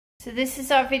So this is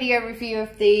our video review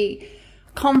of the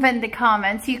Convent de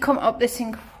Carmes. So you come up this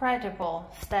incredible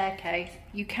staircase.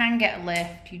 You can get a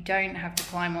lift. You don't have to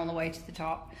climb all the way to the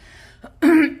top.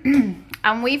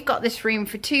 And we've got this room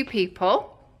for 2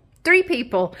 people. 3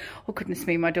 people. Oh goodness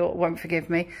me, my daughter won't forgive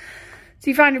me.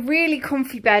 So you find a really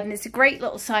comfy bed, and it's a great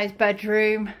little size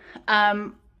bedroom.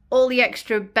 All the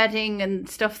extra bedding and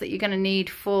stuff that you're going to need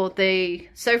for the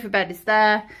sofa bed is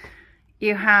there.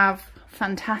 You have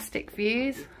fantastic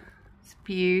views. It's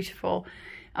beautiful.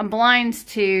 And blind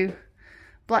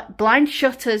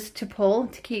shutters to pull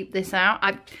to keep this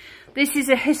out. This is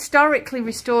a historically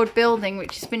restored building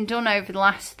which has been done over the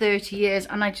last 30 years,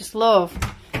 and I just love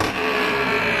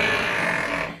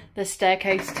the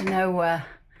staircase to nowhere.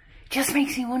 Just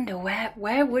makes me wonder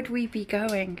where would we be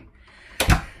going.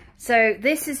 So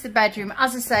this is the bedroom.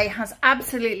 As I say, it has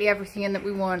absolutely everything in that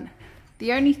we want.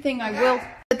 The only thing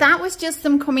but that was just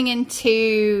them coming in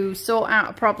to sort out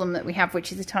a problem that we have,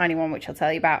 which is a tiny one, which I'll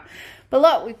tell you about. But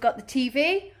look, we've got the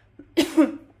TV,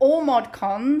 all mod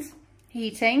cons,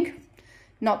 heating,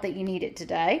 not that you need it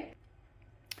today.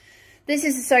 This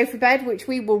is a sofa bed, which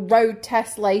we will road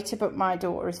test later, but my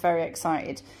daughter is very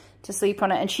excited to sleep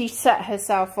on it, and she set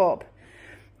herself up.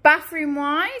 Bathroom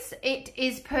wise, it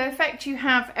is perfect. You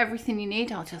have everything you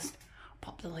need. I'll just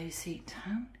pop the low seat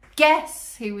down.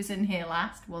 Guess who was in here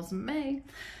last? Wasn't me.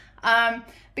 But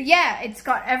yeah, it's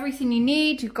got everything you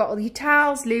need. You've got all your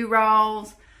towels, loo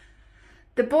rolls.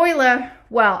 The boiler,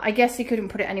 well, I guess you couldn't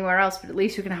put it anywhere else, but at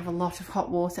least you're going to have a lot of hot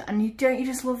water. And you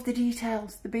just love the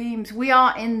details, the beams. We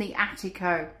are in the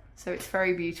attico, so it's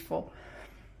very beautiful.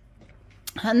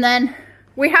 And then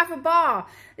we have a bar.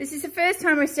 This is the first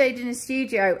time I stayed in a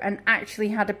studio and actually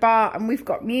had a bar, and we've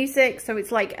got music, so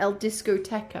it's like El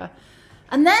Discoteca.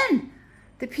 And then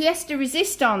the pièce de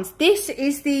résistance. This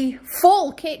is the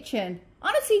full kitchen.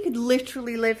 Honestly, you could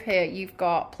literally live here. You've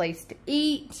got a place to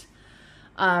eat.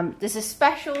 There's a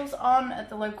specials on at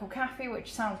the local cafe,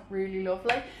 which sounds really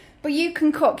lovely. But you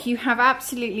can cook. You have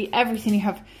absolutely everything. You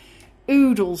have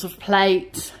oodles of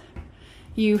plates.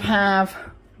 You have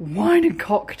wine and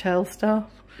cocktail stuff.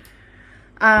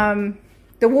 The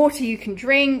water you can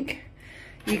drink.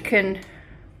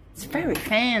 It's very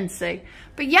fancy.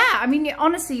 But yeah, I mean,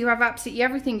 honestly, you have absolutely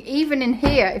everything. Even in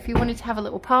here, if you wanted to have a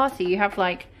little party, you have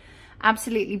like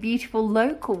absolutely beautiful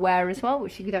local ware as well,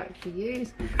 which you could actually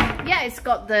use. Yeah, it's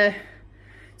got the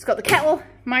kettle,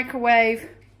 microwave,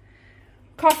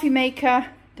 coffee maker.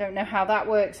 Don't know how that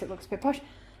works. It looks a bit posh.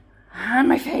 And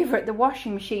my favourite, the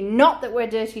washing machine. Not that we're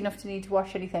dirty enough to need to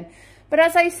wash anything. But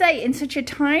as I say, in such a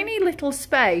tiny little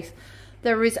space,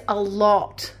 there is a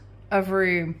lot of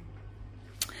room.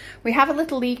 We have a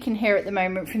little leak in here at the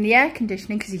moment from the air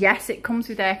conditioning, because yes, it comes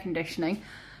with air conditioning.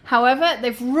 However,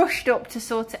 they've rushed up to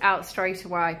sort it out straight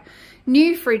away.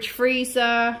 New fridge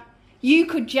freezer. You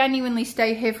could genuinely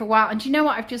stay here for a while. And do you know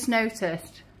what I've just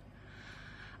noticed?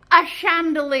 A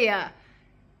chandelier.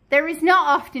 There is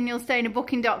not often you'll stay in a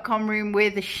booking.com room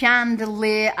with a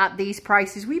chandelier at these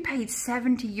prices. We paid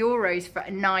 €70 for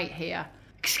a night here.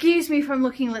 Excuse me if I'm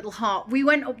looking a little hot. We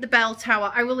went up the bell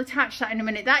tower. I will attach that in a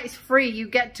minute. That is free. You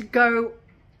get to go.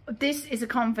 This is a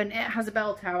convent. It has a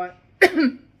bell tower.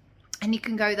 And you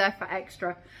can go there for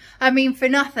extra. I mean, for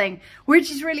nothing. Which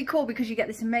is really cool because you get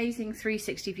this amazing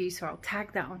 360 view. So I'll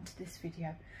tag that onto this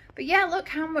video. But yeah, look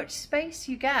how much space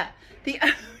you get. The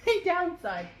only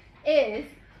downside is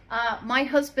my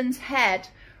husband's head.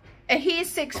 He is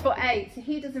 6'8", so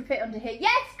he doesn't fit under here.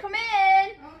 Yes, come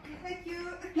in. Okay, thank you.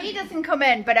 He doesn't come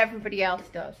in, but everybody else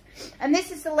does. And this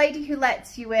is the lady who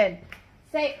lets you in.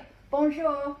 Say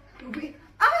bonjour. Bonjour.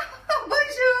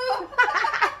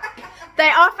 They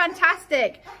are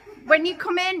fantastic. When you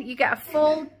come in, you get a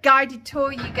full guided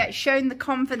tour. You get shown the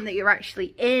convent that you're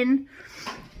actually in.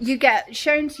 You get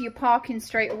shown to your parking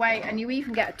straight away, and you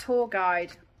even get a tour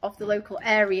guide of the local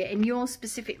area in your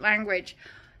specific language.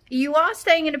 You are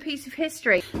staying in a piece of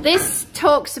history. This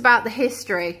talks about the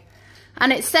history,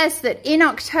 and it says that in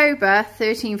October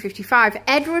 1355,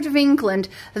 Edward of England,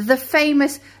 the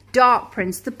famous Dark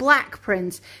Prince, the Black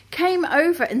Prince, came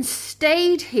over and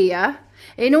stayed here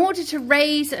in order to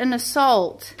raise an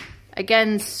assault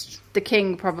against the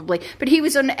king, probably. But he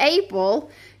was unable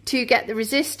to get the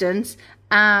resistance.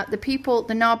 The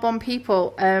Narbonne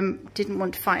people didn't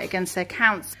want to fight against their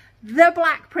counts. The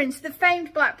Black Prince, the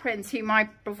famed Black Prince, who my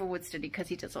brother would study because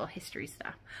he does all history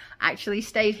stuff, actually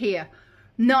stayed here.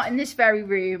 Not in this very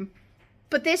room.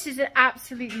 But this is an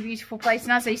absolutely beautiful place.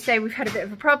 And as I say, we've had a bit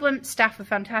of a problem. Staff are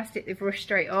fantastic. They've rushed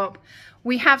straight up.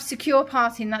 We have secure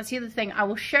parking. That's the other thing. I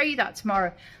will show you that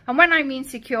tomorrow. And when I mean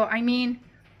secure, I mean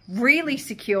really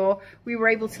secure. We were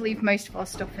able to leave most of our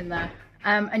stuff in there.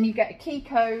 And you get a key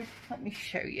code. Let me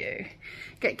show you.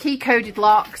 Get key coded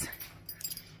locks,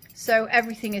 so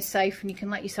everything is safe and you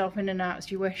can let yourself in and out as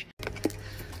you wish.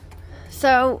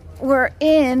 So we're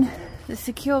in the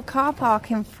secure car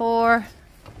parking for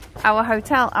our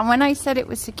hotel, and when I said it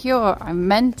was secure, I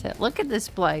meant it. Look at this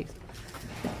place.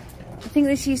 I think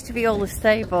this used to be all the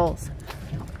stables.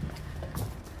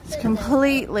 It's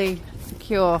completely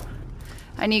secure,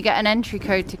 and you get an entry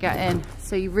code to get in,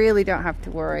 so you really don't have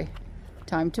to worry.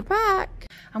 Time to pack.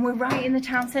 And we're right in the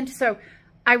town centre, so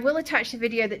I will attach the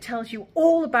video that tells you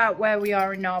all about where we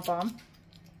are in Narbonne.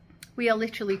 We are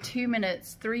literally 2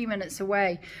 minutes, 3 minutes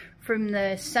away from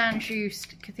the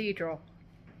Saint-Just Cathedral.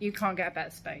 You can't get a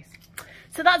better space.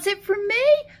 So that's it from me.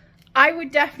 I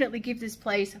would definitely give this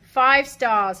place 5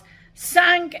 stars.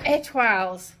 5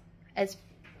 étoiles. Es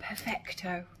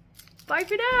perfecto. Bye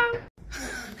for now.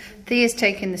 Thea's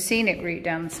taking the scenic route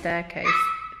down the staircase.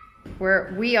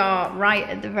 We are right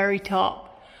at the very top.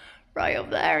 Right up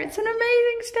there. It's an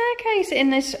amazing staircase in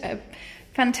this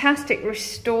fantastic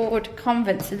restored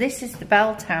convent. So this is the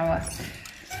bell tower.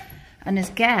 And as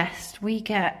guests, we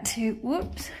get to,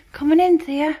 whoops, coming in,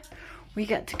 Thea. We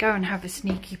get to go and have a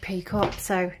sneaky peek up.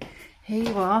 So here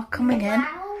you are, coming in.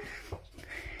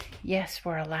 Yes,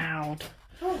 we're allowed.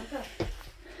 Oh my gosh.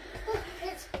 Look,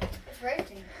 it's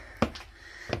rotating.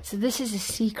 So this is a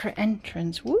secret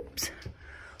entrance, whoops,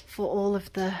 for all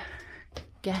of the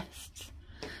guests.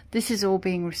 This is all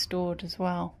being restored as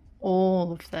well.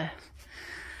 All of this.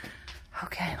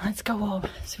 Okay, let's go up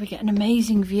so we get an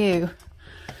amazing view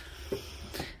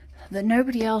that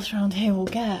nobody else around here will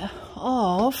get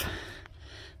of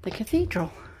the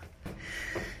cathedral.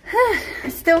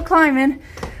 Still climbing,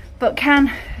 but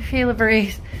can feel a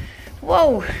breeze.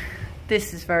 Whoa,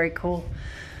 this is very cool.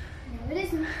 No, it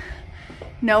isn't.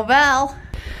 No bell.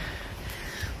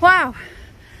 Wow.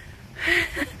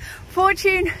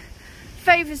 Fortune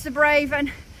favours the brave,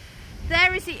 and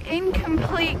there is the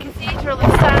incomplete Cathedral of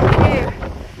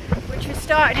Saint-Just, which was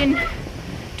started in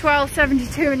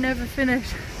 1272 and never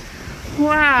finished.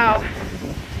 Wow.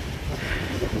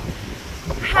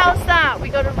 How's that? We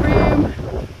got a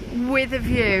room with a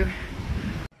view.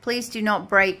 Please do not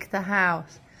break the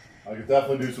house. I could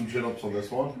definitely do some chin-ups on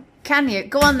this one. Can you?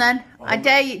 Go on then. I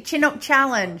dare you. Chin-up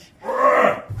challenge.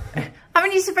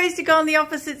 Haven't you supposed to go on the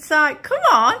opposite side? Come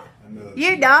on.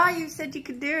 You know, you said you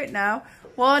could do it now.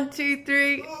 1, 2,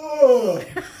 3. I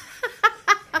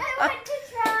want to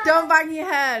try. Don't bang your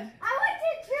head. I want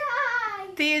to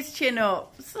try. Thea's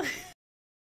chin-ups.